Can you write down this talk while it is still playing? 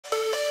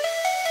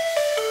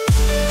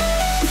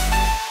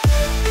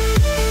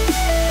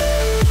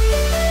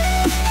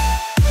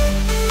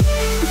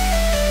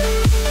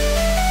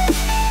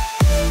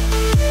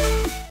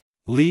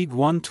Ligue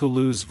 1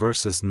 Toulouse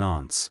vs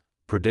Nantes,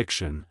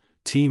 prediction,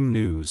 team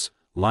news,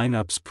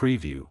 lineups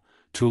preview.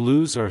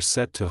 Toulouse are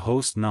set to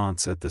host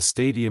Nantes at the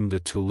Stadium de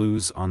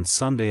Toulouse on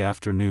Sunday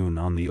afternoon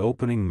on the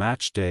opening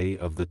match day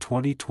of the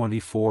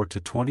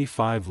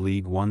 2024-25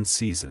 Ligue 1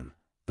 season.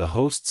 The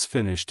hosts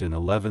finished in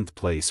 11th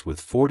place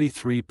with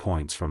 43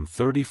 points from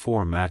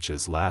 34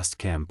 matches last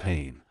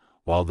campaign,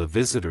 while the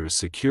visitors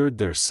secured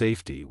their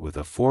safety with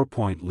a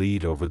 4-point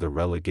lead over the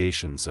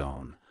relegation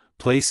zone,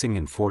 placing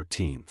in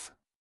 14th.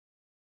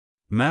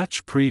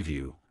 Match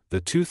preview.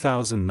 The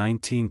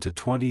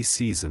 2019-20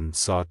 season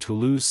saw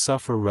Toulouse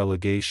suffer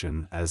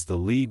relegation as the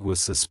league was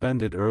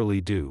suspended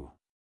early due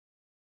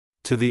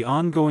to the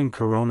ongoing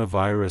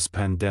coronavirus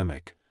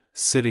pandemic,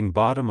 sitting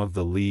bottom of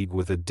the league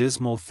with a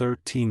dismal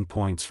 13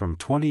 points from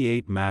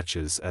 28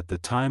 matches at the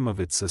time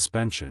of its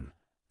suspension.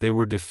 They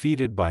were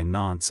defeated by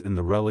Nantes in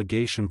the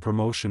relegation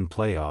promotion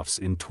playoffs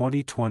in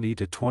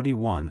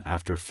 2020-21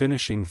 after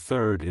finishing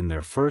third in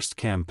their first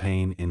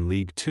campaign in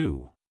Ligue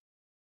 2.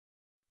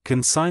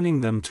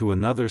 Consigning them to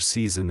another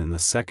season in the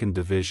second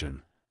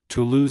division,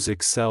 Toulouse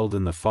excelled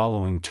in the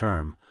following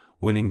term,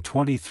 winning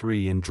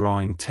 23 and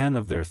drawing 10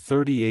 of their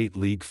 38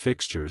 league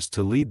fixtures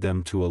to lead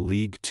them to a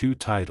Ligue 2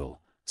 title,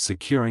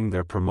 securing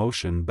their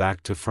promotion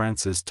back to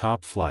France's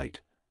top flight.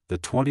 The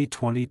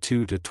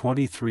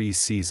 2022-23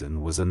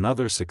 season was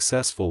another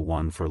successful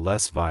one for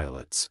Les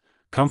Violets,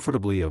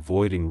 comfortably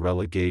avoiding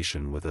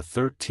relegation with a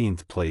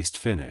 13th-placed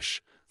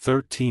finish,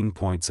 13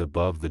 points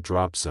above the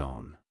drop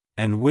zone,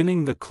 and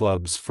winning the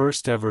club's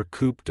first-ever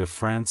Coupe de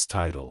France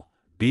title,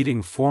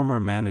 beating former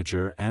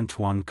manager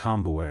Antoine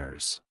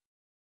Kombouar's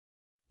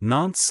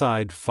Nantes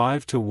side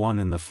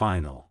 5-1 in the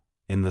final.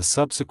 In the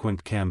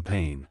subsequent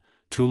campaign,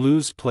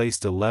 Toulouse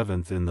placed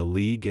 11th in the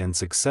league and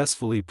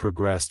successfully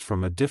progressed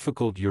from a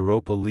difficult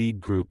Europa League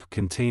group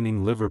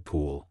containing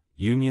Liverpool,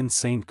 Union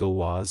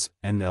Saint-Gilloise,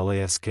 and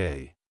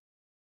LASK.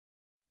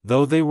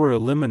 Though they were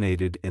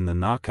eliminated in the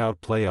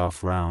knockout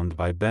playoff round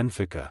by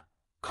Benfica,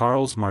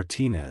 Carles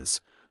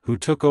Martinez, who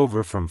took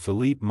over from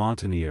Philippe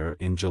Montanier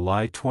in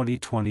July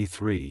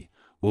 2023,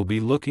 will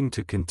be looking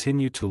to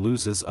continue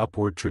Toulouse's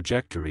upward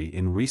trajectory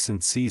in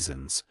recent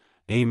seasons,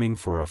 aiming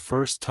for a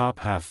first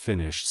top-half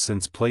finish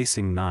since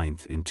placing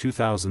 9th in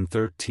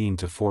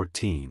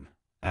 2013-14.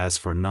 As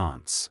for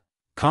Nantes,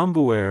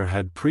 Kombouar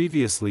had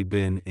previously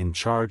been in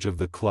charge of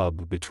the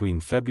club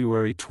between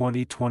February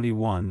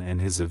 2021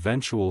 and his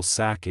eventual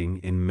sacking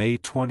in May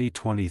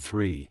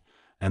 2023,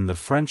 and the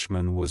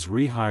Frenchman was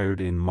rehired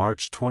in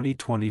March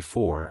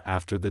 2024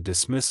 after the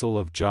dismissal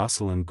of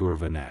Jocelyn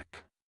Gourvenec.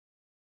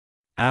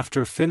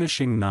 After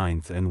finishing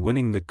 9th and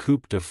winning the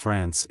Coupe de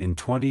France in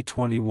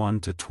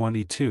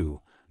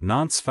 2021-22,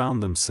 Nantes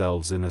found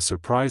themselves in a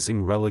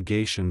surprising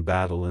relegation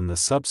battle in the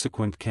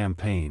subsequent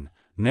campaign,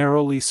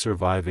 narrowly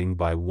surviving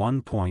by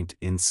 1 point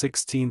in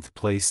 16th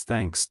place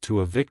thanks to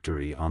a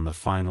victory on the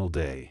final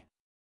day.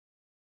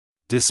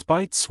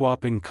 Despite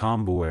swapping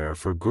Kombouar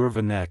for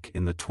Gourvenec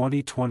in the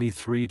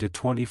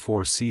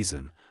 2023-24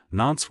 season,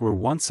 Nantes were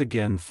once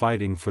again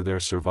fighting for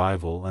their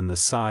survival and the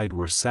side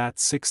were sat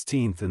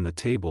 16th in the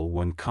table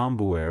when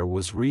Kombouar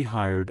was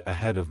rehired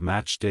ahead of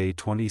matchday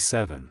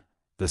 27.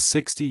 The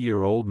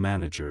 60-year-old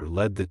manager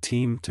led the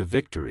team to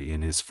victory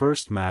in his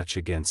first match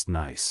against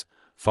Nice,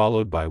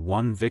 followed by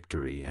 1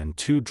 victory and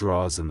 2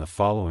 draws in the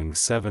following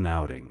 7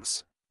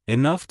 outings,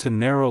 enough to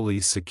narrowly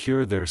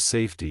secure their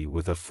safety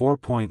with a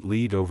 4-point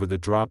lead over the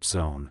drop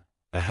zone,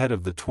 ahead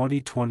of the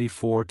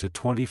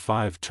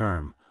 2024-25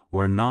 term,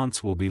 where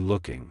Nantes will be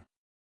looking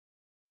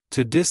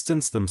to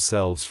distance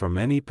themselves from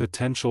any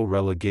potential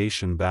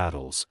relegation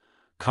battles.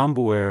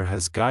 Kombouar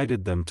has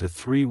guided them to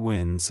 3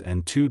 wins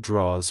and 2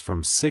 draws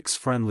from 6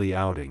 friendly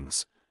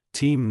outings.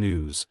 Team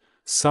news: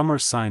 summer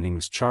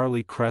signings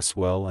Charlie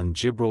Cresswell and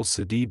Djibril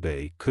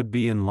Sidibé could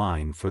be in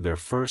line for their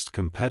first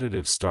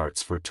competitive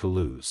starts for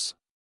Toulouse,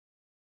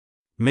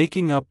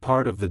 making up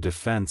part of the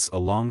defense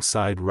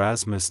alongside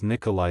Rasmus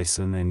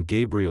Nicolaisen and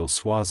Gabriel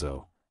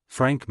Soiseau.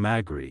 Franck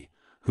Magri,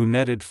 who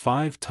netted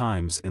 5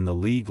 times in the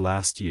league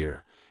last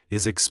year,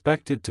 is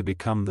expected to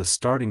become the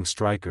starting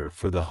striker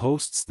for the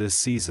hosts this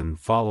season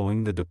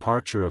following the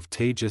departure of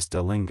Tagis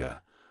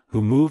Dalinga,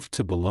 who moved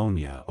to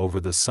Bologna over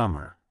the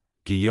summer.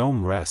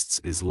 Guillaume Restes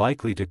is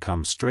likely to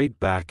come straight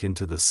back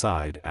into the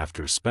side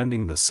after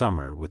spending the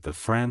summer with the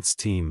France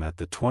team at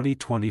the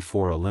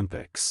 2024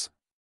 Olympics.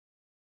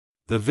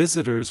 The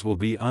visitors will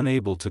be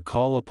unable to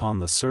call upon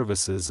the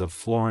services of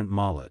Florent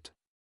Mollet,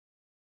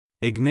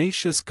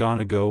 Ignatius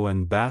Gonago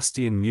and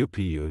Bastien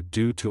Mupilleux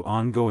due to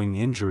ongoing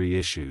injury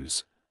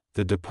issues.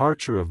 The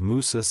departure of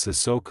Moussa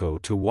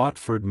Sissoko to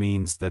Watford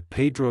means that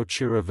Pedro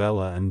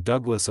Chiravella and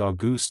Douglas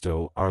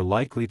Augusto are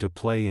likely to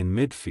play in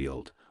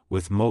midfield,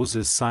 with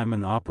Moses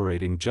Simon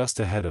operating just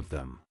ahead of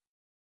them.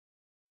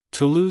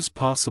 Toulouse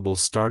possible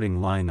starting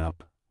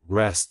lineup: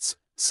 Restes,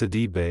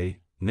 Sidibé,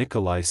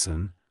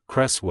 Nicolaisen,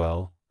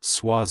 Cresswell,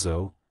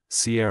 Soiseau,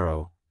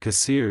 Sierro,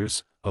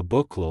 Caceres,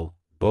 Abuklal,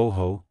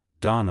 Boho,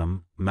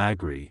 Donham,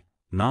 Magri.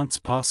 Nantes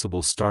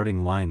possible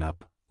starting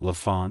lineup: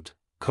 Lafont,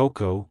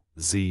 Coco,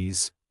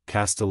 Ziz,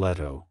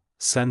 Castelletto,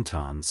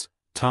 Sentons,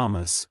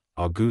 Thomas,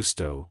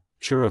 Augusto,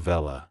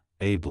 Chiravella,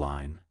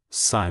 Abeline,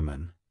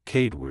 Simon,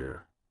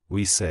 Cadweir.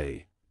 We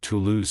say,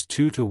 Toulouse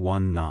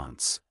 2-1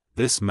 Nantes.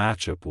 This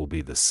matchup will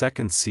be the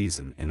second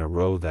season in a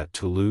row that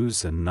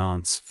Toulouse and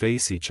Nantes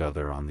face each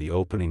other on the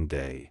opening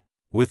day,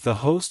 with the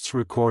hosts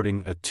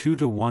recording a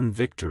 2-1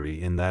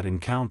 victory in that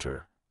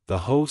encounter.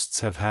 The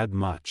hosts have had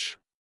much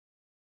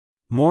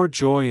more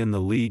joy in the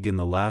league in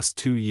the last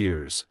 2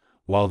 years,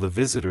 while the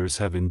visitors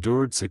have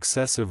endured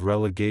successive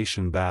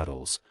relegation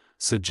battles,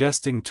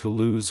 suggesting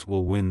Toulouse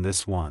will win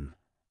this one.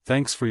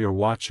 Thanks for your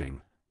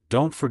watching.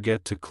 Don't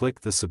forget to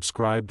click the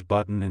subscribed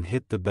button and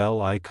hit the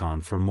bell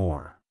icon for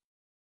more.